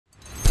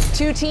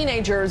Two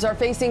teenagers are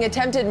facing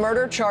attempted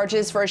murder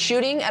charges for a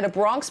shooting at a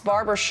Bronx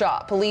barber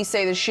shop. Police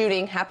say the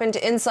shooting happened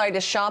inside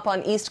a shop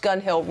on East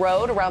Gun Hill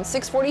Road around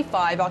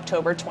 6:45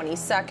 October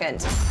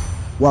 22nd.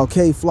 While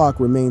Kay Flock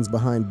remains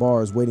behind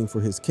bars waiting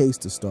for his case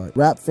to start,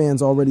 rap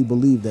fans already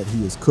believe that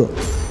he is cooked.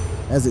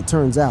 As it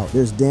turns out,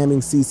 there's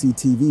damning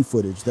CCTV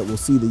footage that will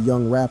see the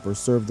young rapper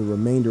serve the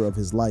remainder of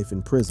his life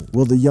in prison.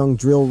 Will the young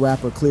drill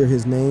rapper clear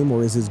his name,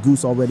 or is his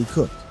goose already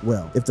cooked?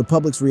 Well, if the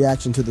public's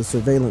reaction to the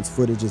surveillance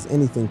footage is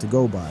anything to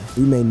go by,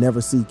 we may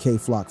never see Kay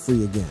Flock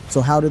free again. So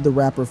how did the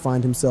rapper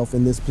find himself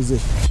in this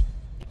position?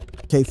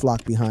 Kay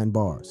Flock behind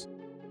bars.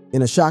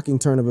 In a shocking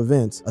turn of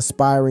events,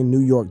 aspiring New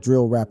York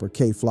drill rapper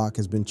Kay Flock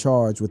has been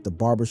charged with the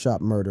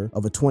barbershop murder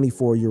of a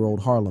 24-year-old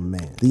Harlem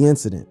man. The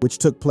incident, which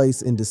took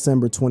place in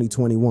December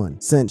 2021,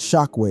 sent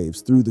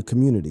shockwaves through the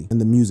community and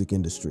the music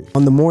industry.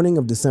 On the morning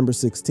of December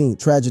 16th,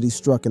 tragedy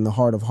struck in the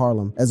heart of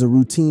Harlem as a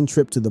routine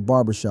trip to the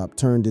barbershop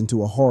turned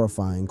into a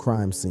horrifying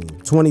crime scene.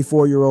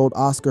 24-year-old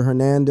Oscar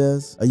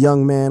Hernandez, a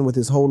young man with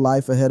his whole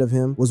life ahead of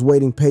him, was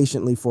waiting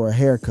patiently for a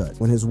haircut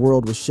when his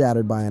world was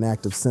shattered by an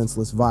act of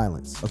senseless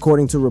violence.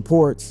 According to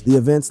reports, the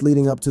events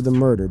leading up to the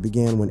murder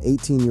began when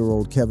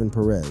 18-year-old Kevin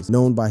Perez,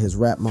 known by his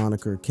rap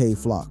moniker Kay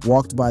Flock,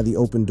 walked by the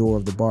open door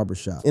of the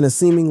barbershop. In a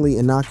seemingly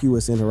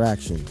innocuous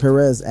interaction,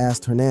 Perez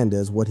asked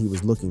Hernandez what he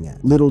was looking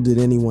at. Little did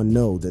anyone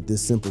know that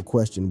this simple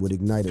question would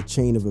ignite a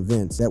chain of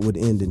events that would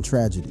end in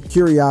tragedy.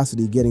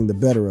 Curiosity getting the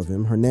better of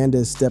him,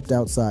 Hernandez stepped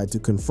outside to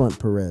confront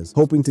Perez,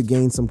 hoping to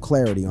gain some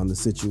clarity on the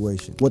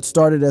situation. What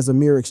started as a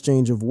mere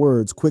exchange of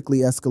words quickly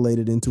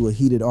escalated into a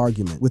heated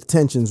argument, with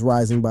tensions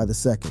rising by the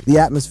second. The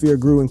atmosphere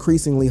grew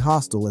increasingly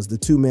hostile as the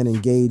two men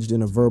engaged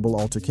in a verbal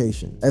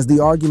altercation. As the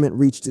argument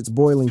reached its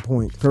boiling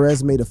point,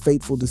 Perez made a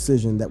fateful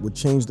decision that would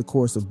change the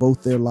course of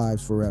both their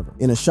lives forever.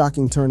 In a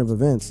shocking turn of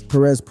events,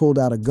 Perez pulled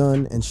out a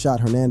gun and shot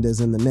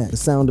Hernandez in the neck. The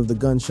sound of the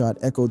gunshot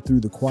echoed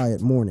through the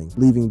quiet morning,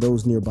 leaving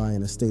those nearby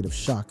in a state of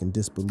shock and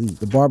disbelief.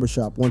 The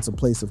barbershop, once a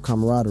place of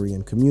camaraderie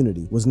and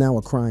community, was now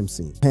a crime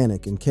scene.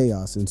 Panic and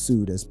chaos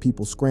ensued as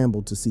people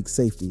scrambled to seek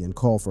safety and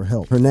call for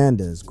help.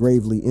 Hernandez,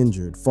 gravely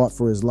injured, fought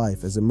for his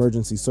life as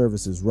emergency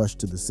services rushed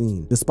to the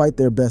scene. Despite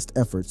their best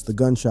efforts, the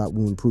gunshot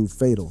wound proved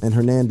fatal, and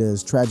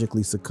Hernandez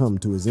tragically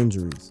succumbed to his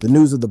injuries. The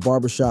news of the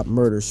barbershop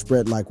murder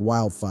spread like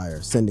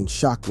wildfire, sending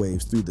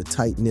shockwaves through the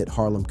tight-knit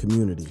Harlem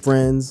community.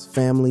 Friends,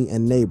 family,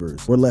 and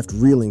neighbors were left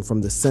reeling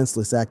from the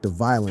senseless act of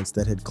violence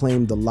that had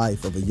claimed the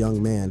life of a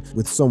young man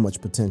with so much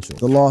potential.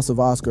 The loss of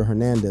Oscar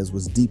Hernandez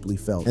was deeply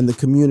felt, and the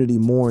community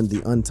mourned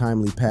the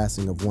untimely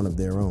passing of one of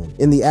their own.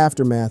 In the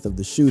aftermath of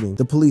the shooting,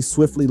 the police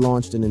swiftly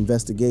launched an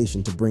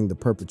investigation to bring the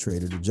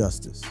perpetrator to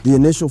justice. The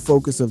initial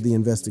focus of the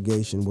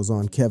investigation was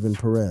on Kevin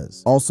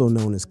Perez, also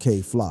known as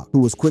Kay Flock, who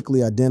was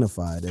quickly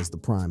identified as the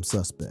prime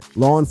suspect.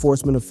 Law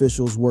enforcement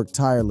officials worked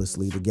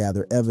tirelessly to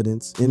gather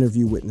evidence,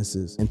 interview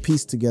witnesses, and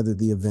piece together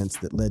the events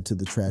that led to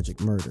the tragic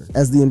murder.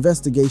 As the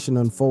investigation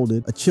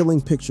unfolded, a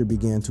chilling picture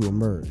began to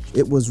emerge.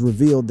 It was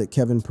revealed that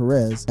Kevin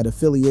Perez had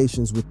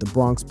affiliations with the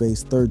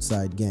Bronx-based Third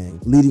Side gang,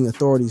 leading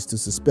authorities to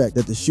suspect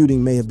that the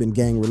shooting may have been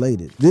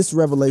gang-related. This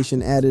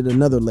revelation added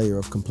another layer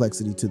of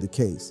complexity to the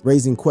case,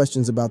 raising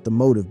questions about the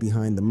motive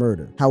behind the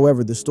murder.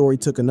 However, the story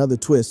took another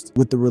twist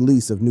with the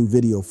release of new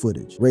video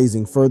footage,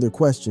 raising further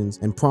questions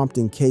and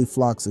prompting Kay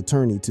Flock's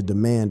attorney to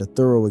demand a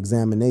thorough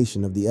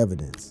examination of the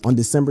evidence. On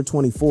December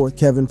 24th,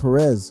 Kevin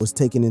Perez was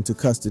taken into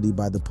custody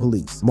by the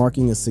police,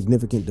 marking a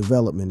significant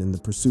development in the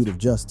pursuit of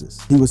justice.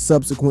 He was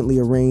subsequently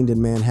arraigned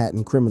in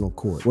Manhattan Criminal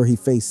Court, where he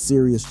faced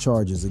serious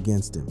charges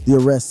against him. The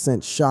arrest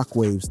sent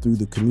shockwaves through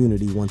the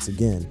community once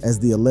again, as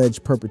the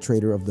alleged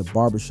perpetrator of the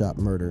barbershop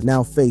murder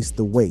now faced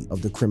the weight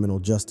of the criminal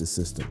justice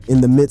system.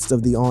 In the midst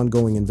of the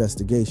ongoing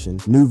investigation,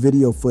 new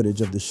video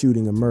footage of the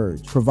shooting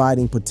emerged,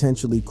 providing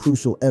potentially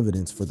crucial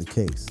evidence for the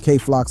case. Kay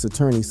Flock's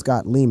attorney,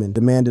 Scott Lehman,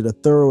 demanded a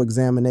thorough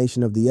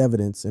examination of the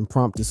evidence and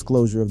prompt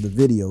disclosure of the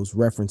videos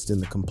referenced in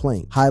the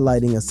complaint,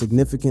 highlighting a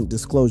significant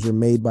disclosure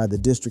made by the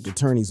district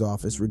attorney's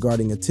office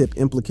regarding a tip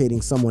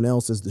implicating someone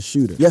else as the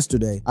shooter.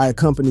 Yesterday, I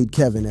accompanied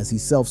Kevin as he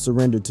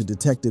self-surrendered to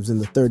detectives in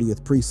the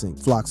 30th precinct,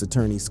 Flock's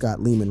attorney,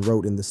 Scott Lehman,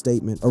 wrote in the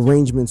statement.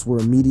 Arrangements were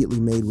immediately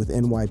made with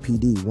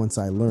NYPD once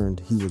I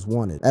learned he was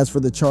wanted. As for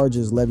the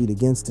charges levied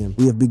against him,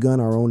 we have begun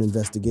our own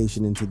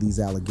investigation into these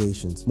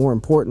allegations. More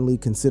importantly,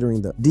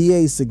 considering the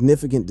DA's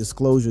significant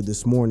disclosure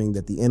this morning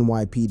that the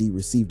NYPD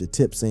received a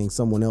tip saying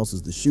someone else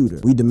is the shooter,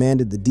 we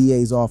demanded the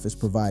DA's office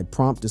provide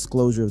prompt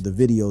disclosure of the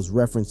videos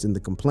referenced in the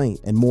complaint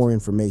and more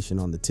information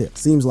on the tip.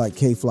 Seems like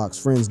Kay Flock's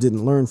friends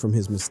didn't learn from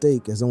his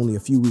mistake, as only a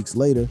few weeks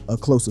later, a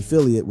close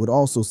affiliate would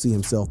also see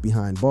himself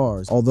behind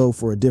bars, although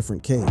for a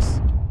different case.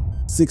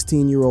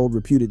 16-year-old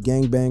reputed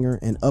gangbanger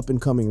and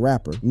up-and-coming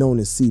rapper known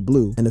as C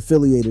Blue and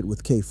affiliated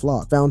with Kay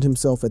Flock found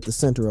himself at the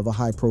center of a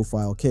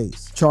high-profile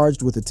case.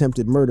 Charged with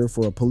attempted murder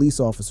for a police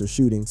officer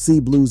shooting, C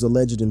Blue's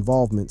alleged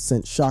involvement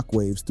sent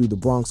shockwaves through the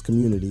Bronx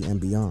community and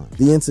beyond.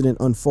 The incident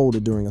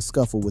unfolded during a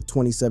scuffle with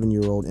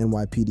 27-year-old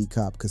NYPD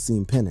cop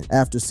Kasim Pennant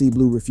after C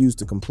Blue refused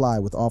to comply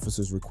with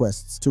officers'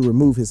 requests to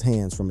remove his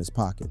hands from his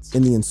pockets.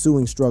 In the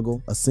ensuing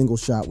struggle, a single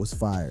shot was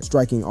fired,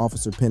 striking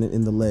Officer Pennant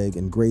in the leg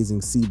and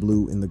grazing C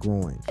Blue in the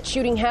groin.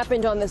 Shooting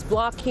happened on this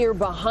block here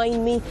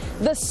behind me.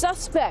 The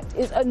suspect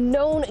is a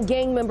known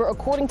gang member,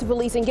 according to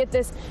police. And get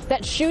this,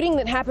 that shooting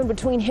that happened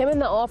between him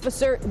and the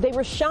officer, they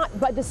were shot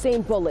by the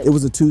same bullet. It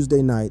was a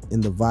Tuesday night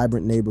in the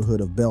vibrant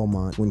neighborhood of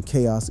Belmont when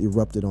chaos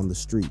erupted on the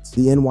streets.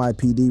 The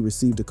NYPD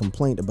received a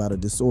complaint about a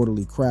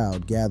disorderly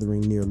crowd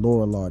gathering near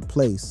Lorillard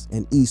Place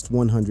and East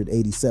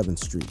 187th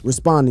Street.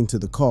 Responding to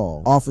the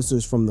call,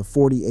 officers from the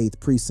 48th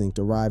Precinct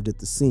arrived at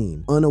the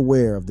scene,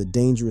 unaware of the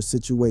dangerous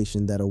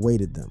situation that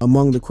awaited them.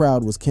 Among the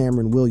crowd was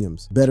Cameron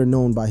Williams, better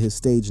known by his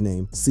stage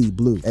name, C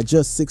Blue. At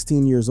just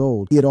 16 years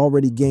old, he had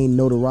already gained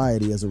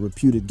notoriety as a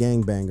reputed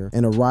gangbanger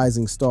and a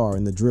rising star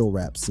in the drill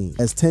rap scene.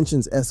 As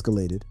tensions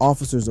escalated,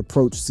 officers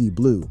approached C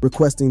Blue,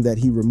 requesting that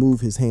he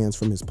remove his hands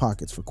from his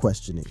pockets for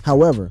questioning.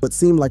 However, what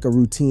seemed like a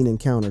routine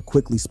encounter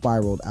quickly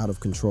spiraled out of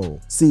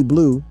control. C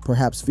Blue,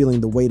 perhaps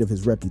feeling the weight of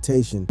his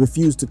reputation,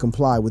 refused to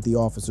comply with the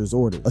officer's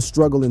order. A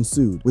struggle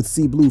ensued, with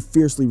C Blue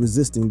fiercely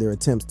resisting their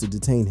attempts to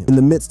detain him. In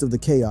the midst of the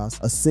chaos,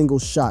 a single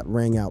shot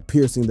rang out,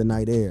 piercing the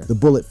night air. The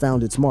bullet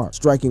found its mark,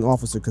 striking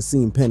Officer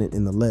Kasim Pennant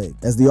in the leg.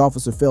 As the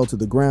officer fell to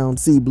the ground,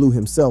 C Blue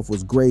himself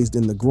was grazed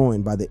in the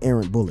groin by the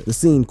errant bullet. The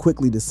scene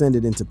quickly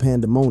descended into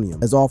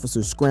pandemonium as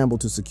officers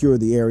scrambled to secure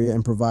the area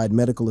and provide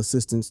medical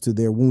assistance to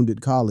their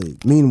wounded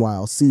colleague.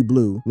 Meanwhile, C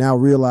Blue, now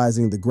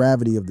realizing the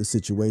gravity of the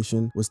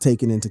situation, was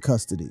taken into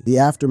custody. The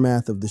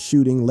aftermath of the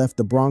shooting left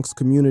the Bronx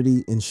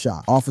community in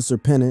shock. Officer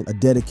Pennant, a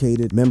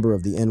dedicated member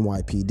of the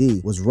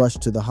NYPD, was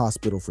rushed to the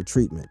hospital for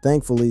treatment.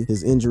 Thankfully,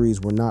 his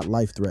injuries were not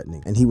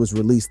life-threatening, and he was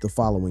released the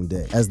following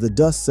day. As the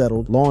dust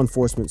settled, law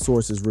enforcement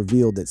sources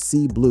revealed that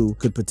C Blue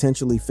could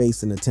potentially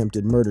face an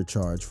attempted murder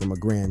charge from a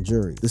grand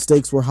jury. The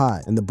stakes were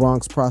high, and the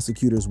Bronx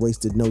prosecutors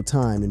wasted no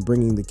time in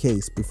bringing the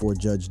case before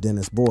Judge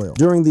Dennis Boyle.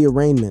 During the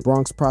arraignment,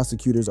 Bronx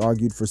prosecutors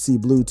argued for C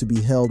Blue to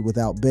be held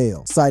without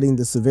bail, citing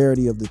the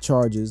severity of the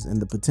charges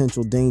and the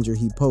potential danger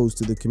he posed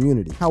to the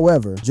community.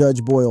 However,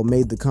 Judge Boyle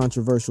made the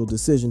controversial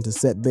decision to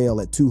set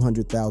bail at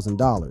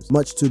 $200,000,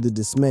 much to the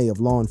dismay of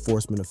law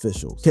enforcement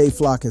officials. Kay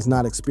Flock has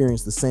not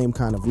experienced the same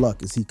kind of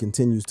luck as he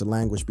continues to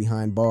languish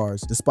behind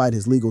bars, despite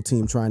his legal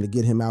team trying to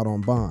get him out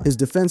on bond. His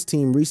defense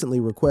team recently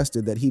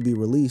requested that he be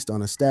released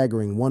on a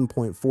staggering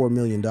 $1.4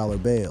 million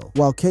bail.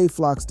 While Kay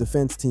Flock's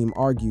defense team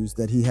argues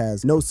that he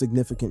has no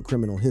significant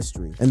criminal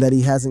history and that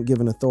he hasn't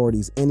given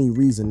authorities any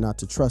reason not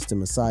to trust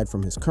him aside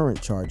from his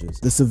current charges,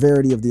 the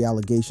severity of the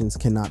allegations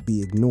cannot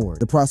be ignored.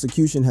 The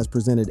prosecution has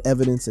presented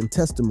evidence and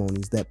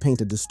testimonies that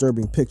paint a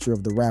disturbing picture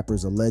of the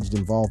rapper's alleged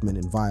involvement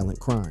in violent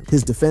crime.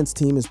 His defense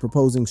team is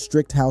proposing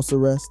strict house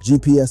arrest,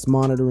 GPS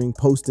monitoring,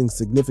 posting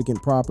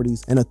significant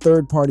properties, and a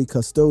third-party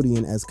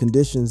custodian as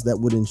conditions that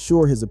would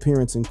ensure his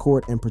appearance in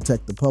court and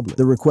protect the public.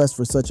 The request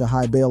for such a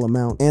high bail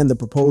amount and the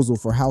proposal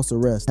for house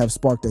arrest have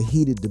sparked a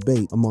heated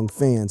debate among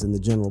fans and the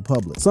general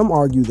public. Some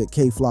argue that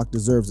Kay Flock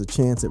deserves a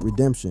chance at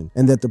redemption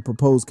and that the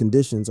proposed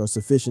conditions are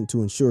sufficient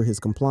to ensure his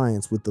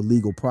compliance with the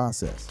legal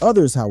process.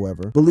 Others,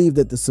 however, believe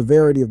that the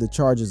severity of the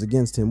charges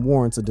against him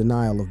warrants a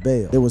denial of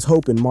bail. There was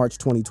hope in March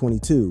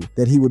 2022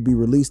 that he would be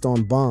released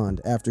on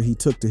bond after he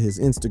took to his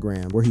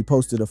Instagram, where he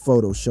posted a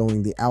photo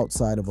showing the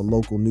outside of a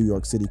local New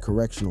York City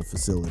correctional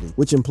facility,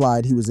 which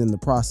implied he was in the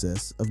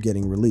process of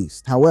getting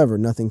released. However,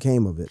 nothing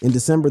came of it. In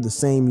December the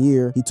same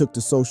year, he took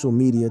to social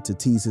media to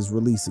tease his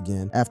release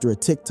again after a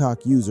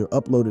TikTok user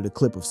uploaded a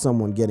clip of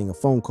someone getting a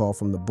phone call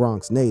from the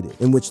Bronx native,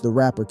 in which the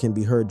rapper can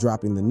be heard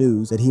dropping the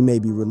news that he may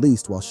be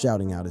released while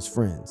shouting out his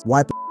friends.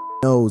 Wipe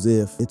knows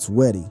if it's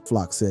wetty,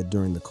 Flock said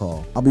during the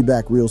call. I'll be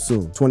back real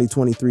soon.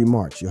 2023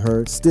 March, you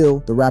heard? Still,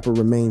 the rapper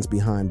remains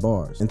behind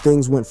bars, and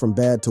things went from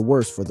bad to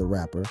worse for the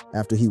rapper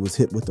after he was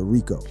hit with a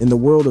RICO. In the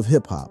world of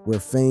hip-hop, where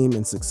fame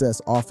and success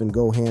often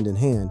go hand in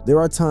hand, there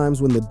are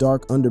times when the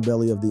dark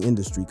underbelly of the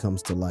industry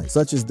comes to light.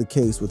 Such is the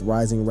case with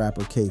rising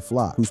rapper Kay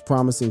Flock, whose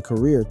promising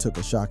career took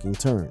a shocking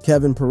turn.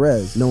 Kevin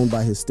Perez, known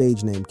by his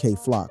stage name Kay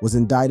Flock, was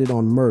indicted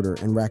on murder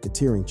and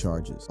racketeering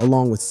charges,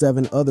 along with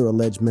 7 other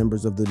alleged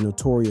members of the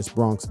notorious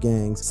Bronx gang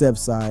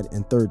Sevside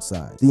and Third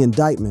Side. The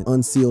indictment,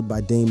 unsealed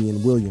by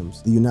Damian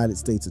Williams, the United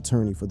States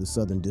Attorney for the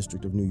Southern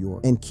District of New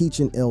York, and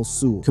Keechan L.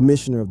 Sewell,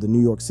 Commissioner of the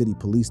New York City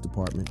Police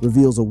Department,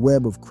 reveals a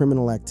web of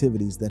criminal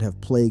activities that have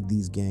plagued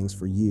these gangs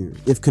for years.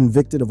 If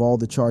convicted of all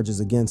the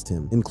charges against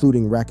him,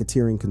 including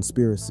racketeering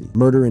conspiracy,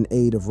 murder in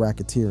aid of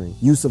racketeering,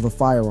 use of a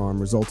firearm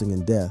resulting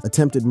in death,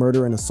 attempted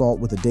murder and assault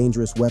with a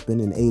dangerous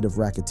weapon in aid of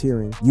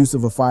racketeering, use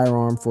of a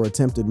firearm for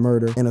attempted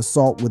murder, and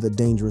assault with a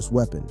dangerous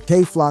weapon,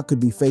 Kay Flock could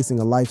be facing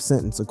a life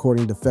sentence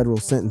according to federal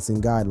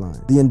sentencing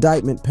guidelines. The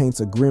indictment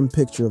paints a grim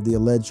picture of the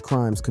alleged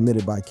crimes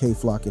committed by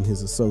K-Flock and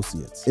his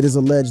associates. It is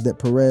alleged that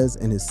Perez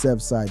and his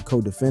Sevside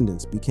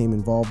co-defendants became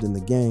involved in the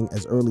gang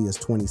as early as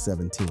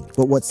 2017.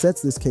 But what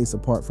sets this case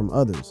apart from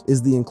others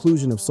is the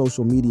inclusion of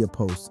social media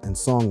posts and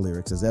song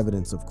lyrics as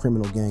evidence of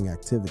criminal gang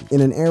activity.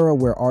 In an era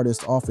where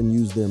artists often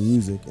use their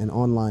music and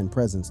online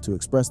presence to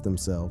express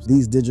themselves,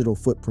 these digital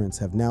footprints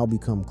have now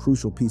become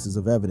crucial pieces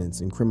of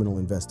evidence in criminal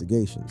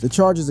investigations. The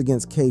charges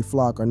against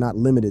K-Flock are not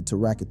limited to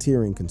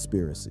racketeering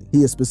conspiracy.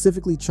 He is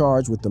specifically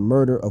charged with the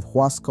murder of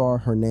Huáscar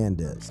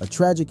Hernandez, a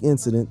tragic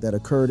incident that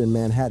occurred in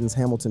Manhattan's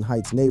Hamilton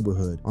Heights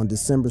neighborhood on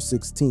December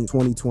 16,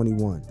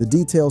 2021. The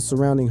details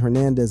surrounding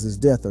Hernandez's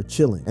death are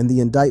chilling, and the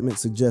indictment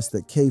suggests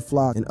that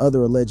K-Flock and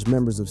other alleged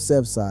members of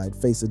Sevside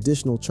face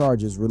additional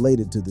charges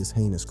related to this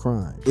heinous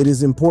crime. It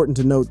is important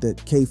to note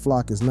that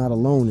K-Flock is not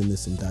alone in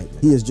this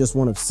indictment. He is just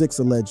one of 6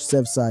 alleged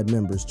Sevside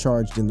members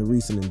charged in the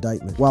recent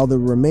indictment, while the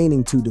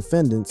remaining 2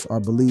 defendants are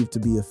believed to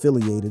be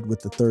affiliated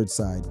with the Third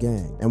Side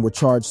gang and were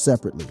charged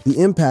separately.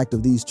 The impact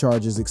of these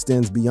charges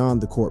extends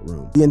beyond the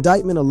courtroom. The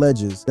indictment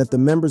alleges that the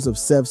members of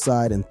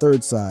Sevside and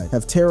Third Side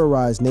have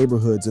terrorized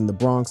neighborhoods in the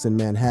Bronx and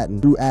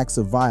Manhattan through acts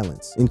of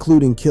violence,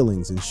 including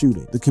killings and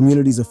shooting. The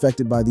communities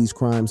affected by these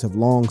crimes have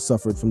long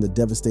suffered from the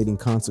devastating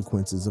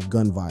consequences of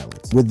gun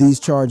violence. With these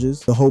charges,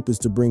 the hope is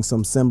to bring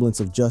some semblance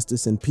of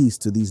justice and peace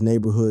to these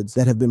neighborhoods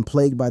that have been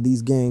plagued by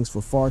these gangs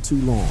for far too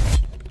long.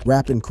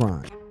 Rap and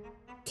crime.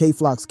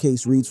 K-Flock's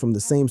case reads from the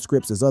same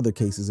scripts as other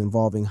cases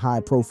involving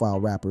high-profile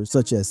rappers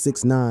such as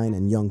 6ix9ine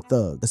and Young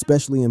Thug,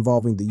 especially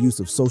involving the use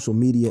of social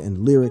media and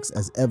lyrics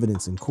as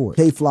evidence in court.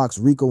 K-Flock's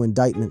RICO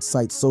indictment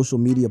cites social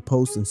media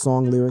posts and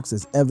song lyrics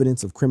as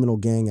evidence of criminal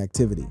gang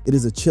activity. It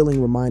is a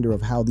chilling reminder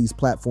of how these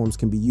platforms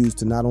can be used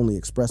to not only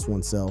express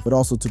oneself, but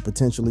also to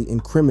potentially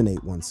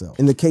incriminate oneself.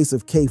 In the case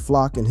of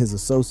K-Flock and his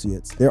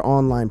associates, their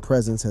online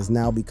presence has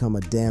now become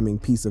a damning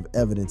piece of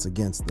evidence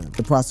against them.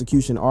 The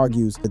prosecution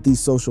argues that these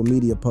social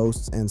media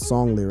posts and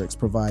song lyrics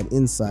provide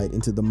insight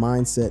into the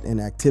mindset and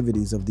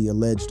activities of the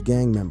alleged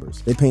gang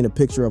members. They paint a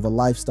picture of a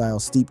lifestyle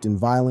steeped in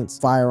violence,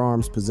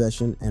 firearms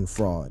possession, and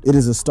fraud. It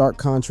is a stark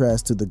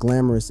contrast to the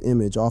glamorous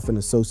image often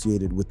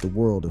associated with the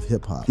world of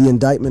hip-hop. The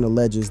indictment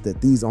alleges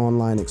that these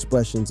online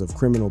expressions of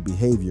criminal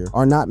behavior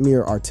are not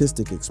mere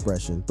artistic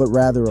expression, but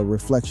rather a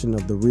reflection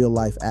of the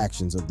real-life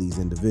actions of these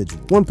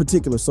individuals. One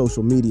particular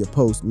social media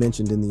post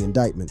mentioned in the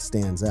indictment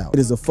stands out. It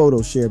is a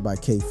photo shared by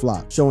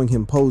K-Flock, showing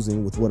him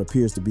posing with what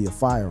appears to be a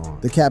firearm.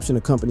 The caption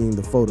accompanying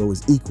the photo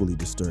is equally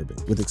disturbing,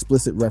 with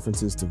explicit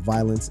references to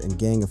violence and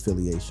gang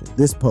affiliation.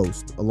 This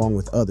post, along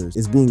with others,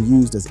 is being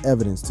used as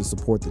evidence to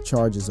support the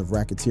charges of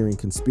racketeering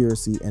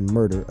conspiracy and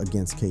murder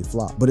against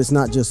K-Flock. But it's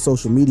not just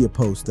social media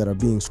posts that are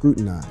being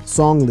scrutinized.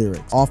 Song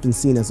lyrics, often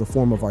seen as a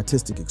form of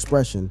artistic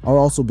expression, are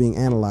also being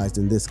analyzed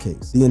in this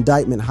case. The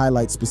indictment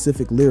highlights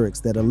specific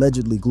lyrics that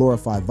allegedly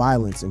glorify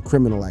violence and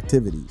criminal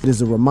activity. It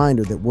is a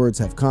reminder that words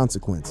have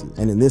consequences,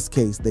 and in this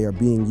case, they are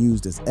being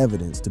used as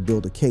evidence to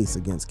build a case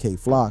against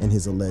K-Flock and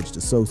his alleged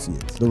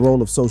associates. The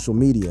role of social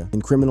media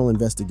in criminal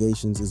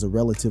investigations is a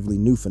relatively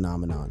new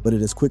phenomenon, but it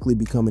has quickly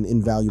become an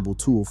invaluable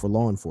tool for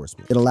law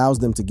enforcement. It allows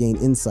them to gain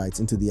insights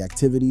into the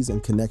activities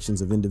and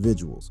connections of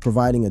individuals,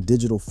 providing a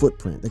digital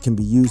footprint that can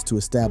be used to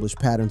establish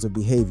patterns of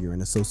behavior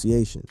and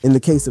association. In the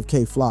case of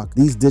K-Flock,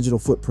 these digital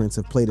footprints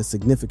have played a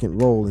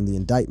significant role in the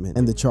indictment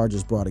and the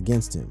charges brought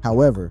against him.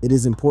 However, it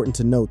is important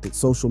to note that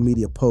social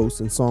media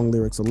posts and song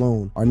lyrics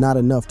alone are not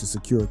enough to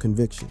secure a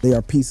conviction. They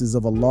are pieces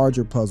of a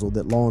larger puzzle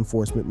that law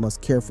enforcement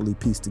must carefully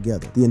piece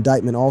together. The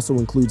indictment also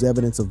includes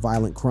evidence of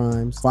violent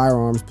crimes,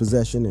 firearms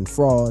possession, and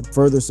fraud,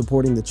 further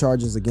supporting the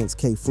charges against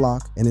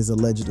K-Flock and his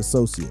alleged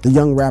associate. The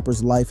young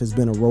rapper's life has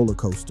been a roller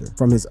coaster,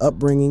 from his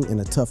upbringing in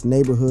a tough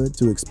neighborhood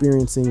to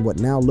experiencing what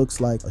now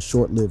looks like a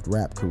short-lived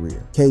rap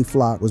career.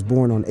 K-Flock was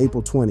born on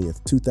April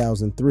 20th,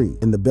 2003,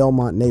 in the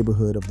Belmont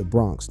neighborhood of the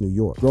Bronx, New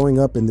York. Growing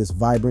up in this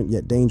vibrant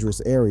yet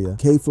dangerous area,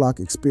 K-Flock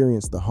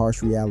experienced the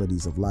harsh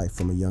realities of life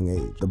from a young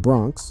age. The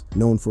Bronx,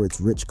 known for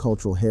its rich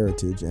cultural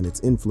heritage and its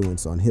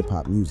influence on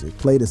hip-hop music,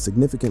 played a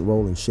significant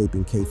role in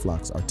shaping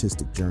K-Flock's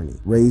artistic journey.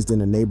 Raised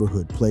in a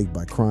neighborhood plagued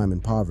by crime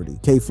and poverty,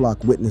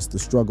 K-Flock witnessed the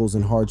struggles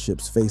and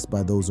hardships faced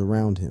by those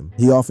around him.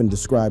 He often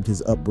described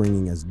his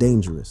upbringing as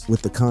dangerous,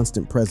 with the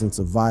constant presence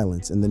of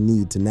violence and the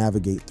need to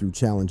navigate through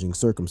challenging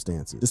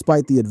circumstances.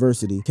 Despite the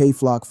adversity,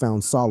 K-Flock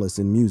found solace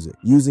in music,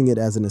 using it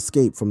as an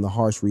escape from the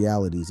harsh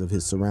realities of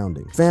his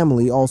surroundings.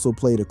 Family also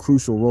played a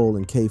crucial role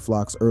in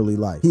K-Flock's early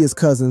life. He is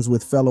cousins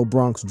with fellow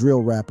Bronx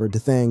drill rapper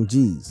D'Thang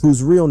G's,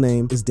 whose real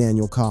name is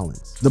Daniel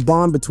Collins. The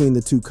bond between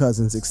the two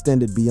cousins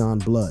extended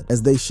beyond blood,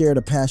 as they shared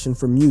a passion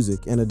for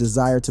music and a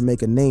desire to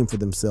make a name for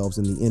themselves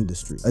in the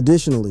industry.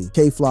 Additionally,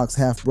 K-Flock's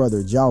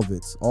half-brother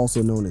Jalvitz,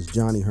 also known as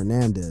Johnny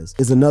Hernandez,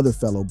 is another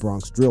fellow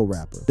Bronx drill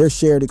rapper. Their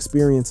shared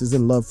experiences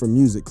and love for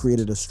music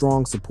created a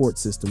strong support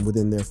system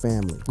within their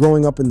family.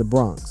 Growing up in the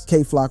Bronx,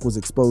 K-Flock was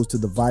exposed to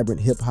the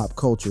vibrant hip-hop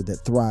culture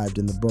that thrived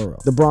in the borough.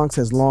 The Bronx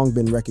has long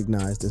been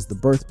recognized as the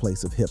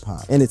birthplace of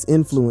hip-hop, and its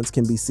influence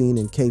can be seen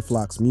in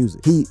K-Flock's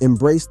music. He embraced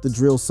embraced the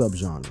drill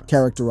subgenre,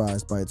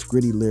 characterized by its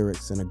gritty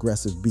lyrics and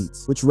aggressive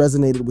beats, which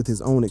resonated with his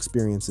own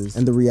experiences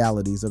and the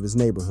realities of his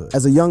neighborhood.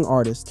 As a young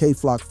artist, Kay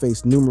Flock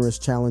faced numerous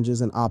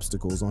challenges and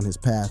obstacles on his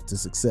path to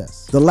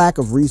success. The lack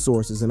of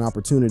resources and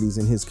opportunities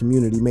in his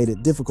community made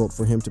it difficult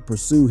for him to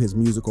pursue his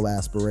musical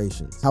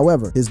aspirations.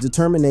 However, his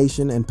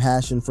determination and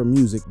passion for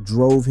music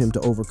drove him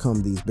to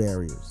overcome these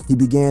barriers. He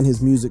began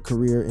his music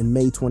career in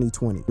May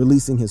 2020,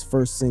 releasing his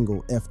first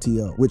single,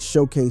 FTO, which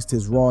showcased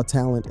his raw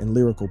talent and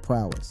lyrical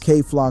prowess.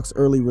 Kay Flock's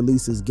early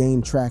releases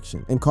gained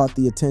traction and caught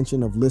the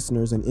attention of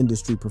listeners and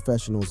industry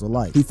professionals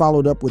alike. He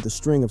followed up with a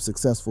string of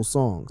successful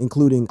songs,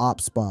 including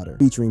Op Spotter,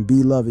 featuring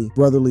B Lovey,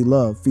 Brotherly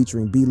Love,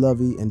 featuring B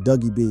Lovey and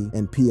Dougie B,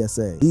 and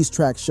PSA. These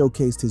tracks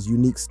showcased his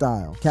unique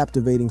style,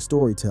 captivating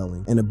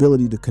storytelling, and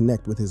ability to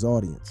connect with his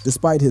audience.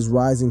 Despite his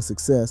rising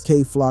success,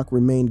 Kay Flock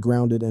remained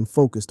grounded and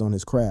focused on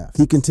his craft.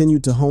 He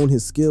continued to hone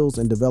his skills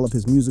and develop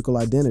his musical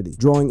identity,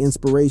 drawing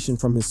inspiration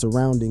from his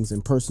surroundings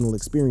and personal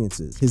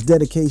experiences. His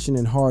dedication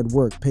and hard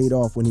work paid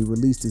off when he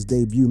released his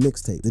debut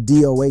mixtape, the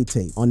DOA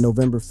tape, on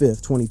November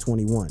 5th,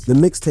 2021. The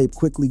mixtape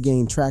quickly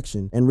gained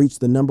traction and reached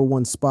the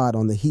 #1 spot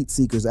on the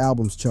Heatseekers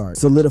albums chart,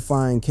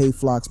 solidifying Kay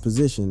Flock's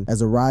position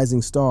as a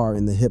rising star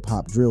in the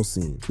hip-hop drill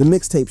scene. The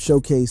mixtape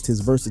showcased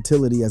his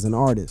versatility as an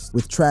artist,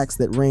 with tracks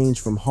that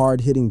range from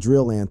hard-hitting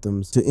drill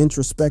anthems to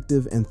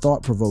introspective and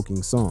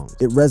thought-provoking songs.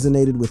 It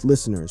resonated with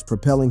listeners,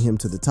 propelling him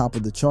to the top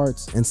of the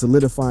charts and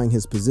solidifying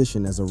his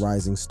position as a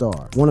rising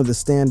star. One of the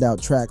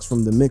standout tracks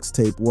from the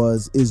mixtape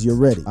was Is You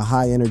Ready, a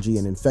high-energy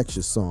and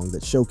infectious song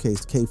that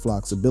showcased Kay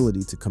Flock's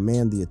ability to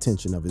command the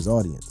attention of his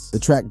audience. The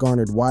track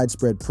garnered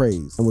widespread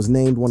praise and was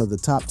named one of the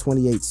top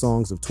 28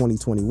 songs of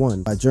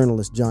 2021 by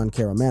journalist John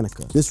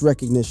Caramanica. This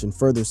recognition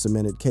further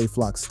cemented Kay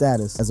Flock's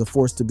status as a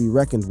force to be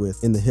reckoned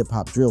with in the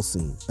hip-hop drill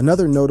scene.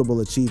 Another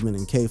notable achievement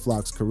in Kay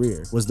Flock's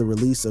career was the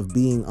release of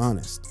Being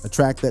Honest, a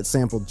track that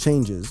sampled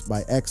Changes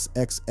by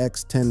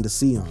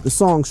XXXTentacion. The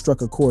song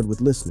struck a chord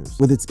with listeners,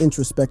 with its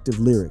introspective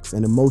lyrics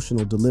and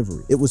emotional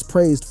delivery. It was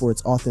praised for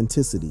its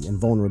authenticity and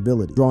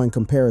vulnerability, drawing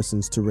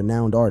comparisons to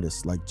renowned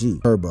artists like G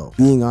Herbo.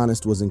 Being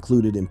Honest was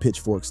included in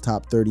Pitchfork's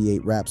Top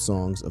 38 Rap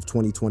Songs of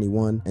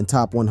 2021 and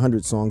Top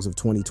 100 Songs of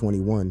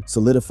 2021,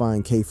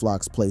 solidifying Kay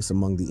Flock's place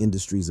among the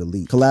industry's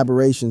elite.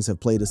 Collaborations have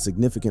played a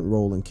significant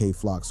role in Kay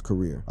Flock's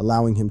career,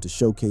 allowing him to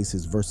showcase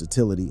his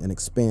versatility and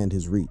expand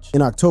his reach.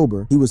 In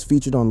October, he was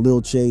featured on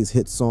Lil Che's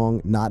hit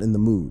song Not in the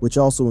Mood, which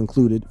also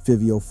included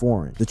Fivio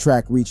Foreign. The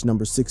track reached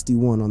number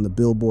 61 on the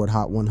Billboard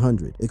Hot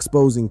 100,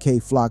 exposing Kay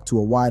Flock to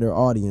a wider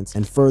audience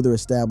and further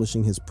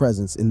establishing his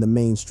presence in the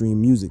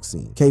mainstream music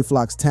scene. Kay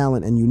Flock's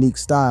talent and unique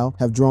style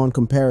have drawn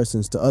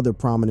comparisons to other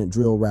prominent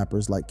drill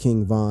rappers like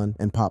King Von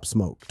and Pop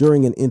Smoke.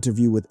 During an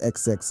interview with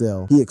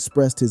XXL, he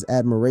expressed his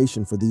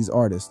admiration for these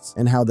artists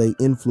and how they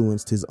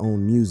influenced his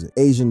own music.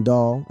 Asian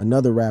Doll,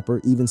 another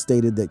rapper, even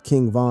stated that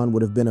King Von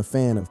would have been a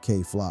fan of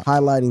Kay Flock,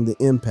 highlighting the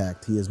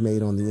impact he has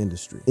made on the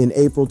industry. In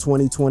April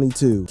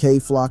 2022, Kay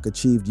Flock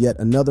achieved yet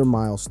another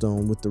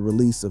milestone with the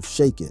release of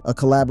Shake It, a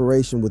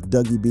collaboration with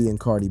Dougie B and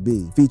Cardi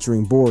B,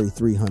 featuring Bori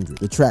 300.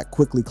 The track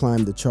quickly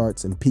climbed the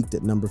charts and peaked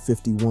at number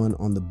 51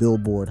 on the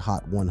Billboard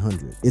Hot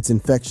 100. Its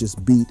infectious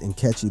beat and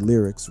catchy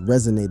lyrics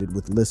resonated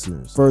with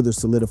listeners, further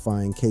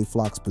solidifying Kay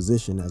Flock's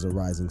position as a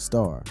rising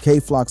star. Kay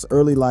Flock's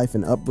early life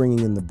and upbringing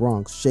in the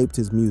Bronx shaped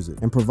his music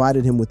and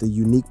provided him with a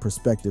unique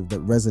perspective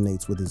that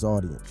resonates with his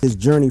audience. His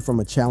journey from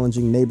a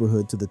challenging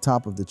neighborhood to the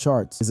top of the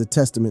charts is a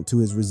testament to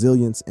his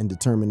resilience and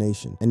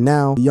determination. And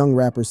now, the young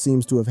rapper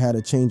seems to have had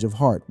a change of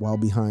heart while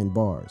behind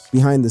bars.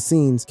 Behind the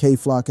scenes, Kay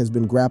Flock has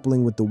been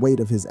grappling with the weight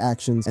of his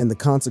actions and the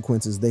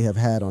consequences they have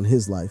had on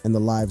his life and the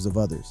lives of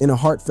others. In a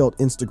heartfelt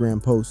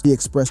Instagram post, he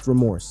expressed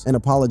remorse and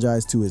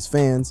apologized to his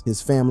fans,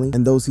 his family,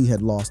 and those he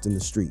had lost in the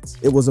streets.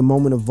 It was a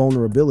moment of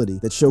vulnerability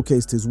that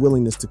showcased his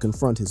willingness to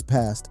confront his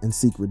past and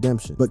seek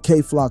redemption. But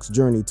Kay Flock's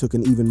journey took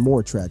an even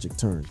more tragic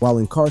turn. While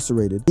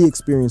incarcerated, he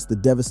experienced the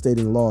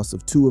devastating loss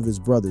of two of his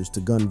brothers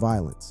to gun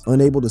violence.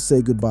 Unable to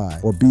say goodbye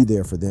or be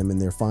there for them in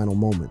their final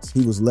moments,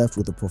 he was left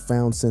with a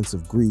profound sense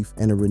of grief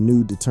and a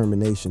renewed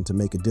determination to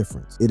make a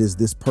difference. It is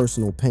this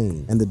personal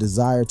pain and the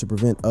desire to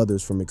prevent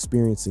others from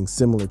experiencing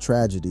similar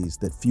tragedies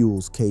that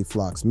fuels Kay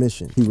Flock's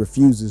mission. He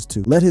refuses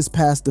to let his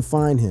past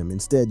define him,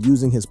 instead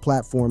using his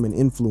platform and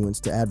influence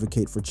to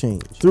advocate for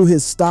change. Through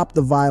his Stop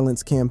the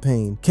Violence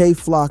campaign, Kay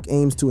Flock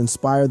aims to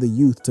inspire the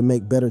youth to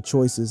make better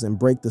choices and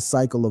break the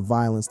cycle of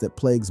violence that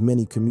plagues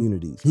many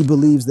communities. He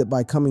believes that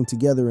by coming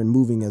together and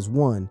moving as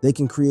one, they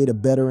can create a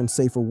better and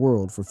safer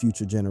world for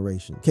future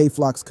generations. Kay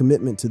Flock's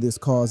commitment to this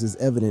cause is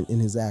evident in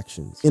his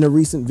actions. In a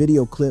recent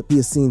video clip, he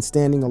is seen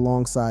standing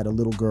alongside a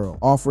little girl,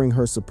 offering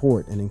her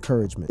support and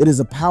encouragement. It is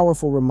a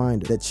powerful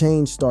reminder that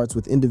change starts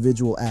with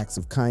individual acts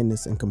of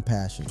kindness and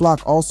compassion.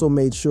 Flock also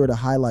made sure to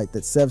highlight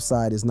that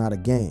Sevside is not a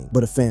gang,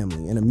 but a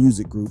family and a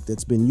music group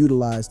that's been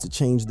utilized to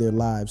change their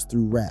lives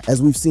through rap.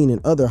 As we've seen in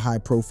other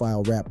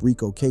high-profile rap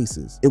RICO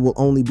cases, it will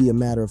only be a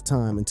matter of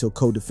time until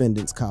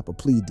co-defendants cop a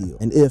plea deal.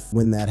 And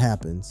when that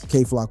happens,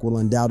 Kay Flock will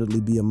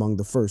undoubtedly be among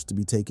the first to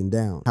be taken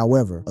down.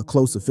 However, a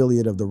close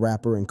affiliate of the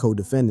rapper and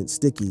co-defendant,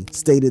 Sticky,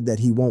 stated that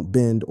he won't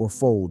bend or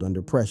fold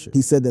under pressure.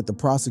 He said that the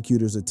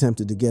prosecutors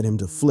attempted to get him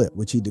to flip,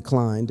 which he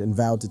declined and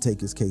vowed to take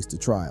his case to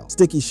trial.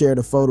 Sticky shared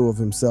a photo of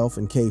himself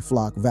and Kay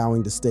Flock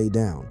vowing to stay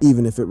down,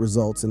 even if it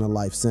results in a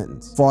life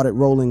sentence. "Fought it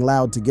rolling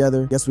loud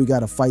together, guess we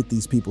gotta fight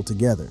these people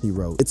together," he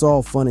wrote. "It's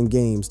all fun and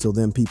games till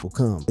them people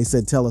come. They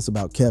said tell us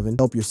about Kevin,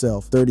 help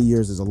yourself, 30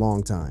 years is a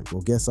long time.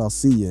 Well, guess I'll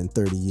see you in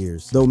 30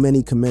 years. Though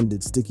many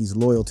commended Sticky's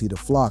loyalty to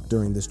Flock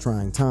during this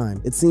trying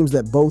time, it seems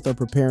that both are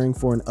preparing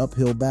for an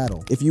uphill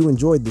battle. If you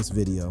enjoyed this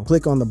video,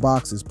 click on the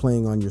boxes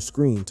playing on your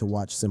screen to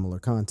watch similar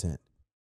content.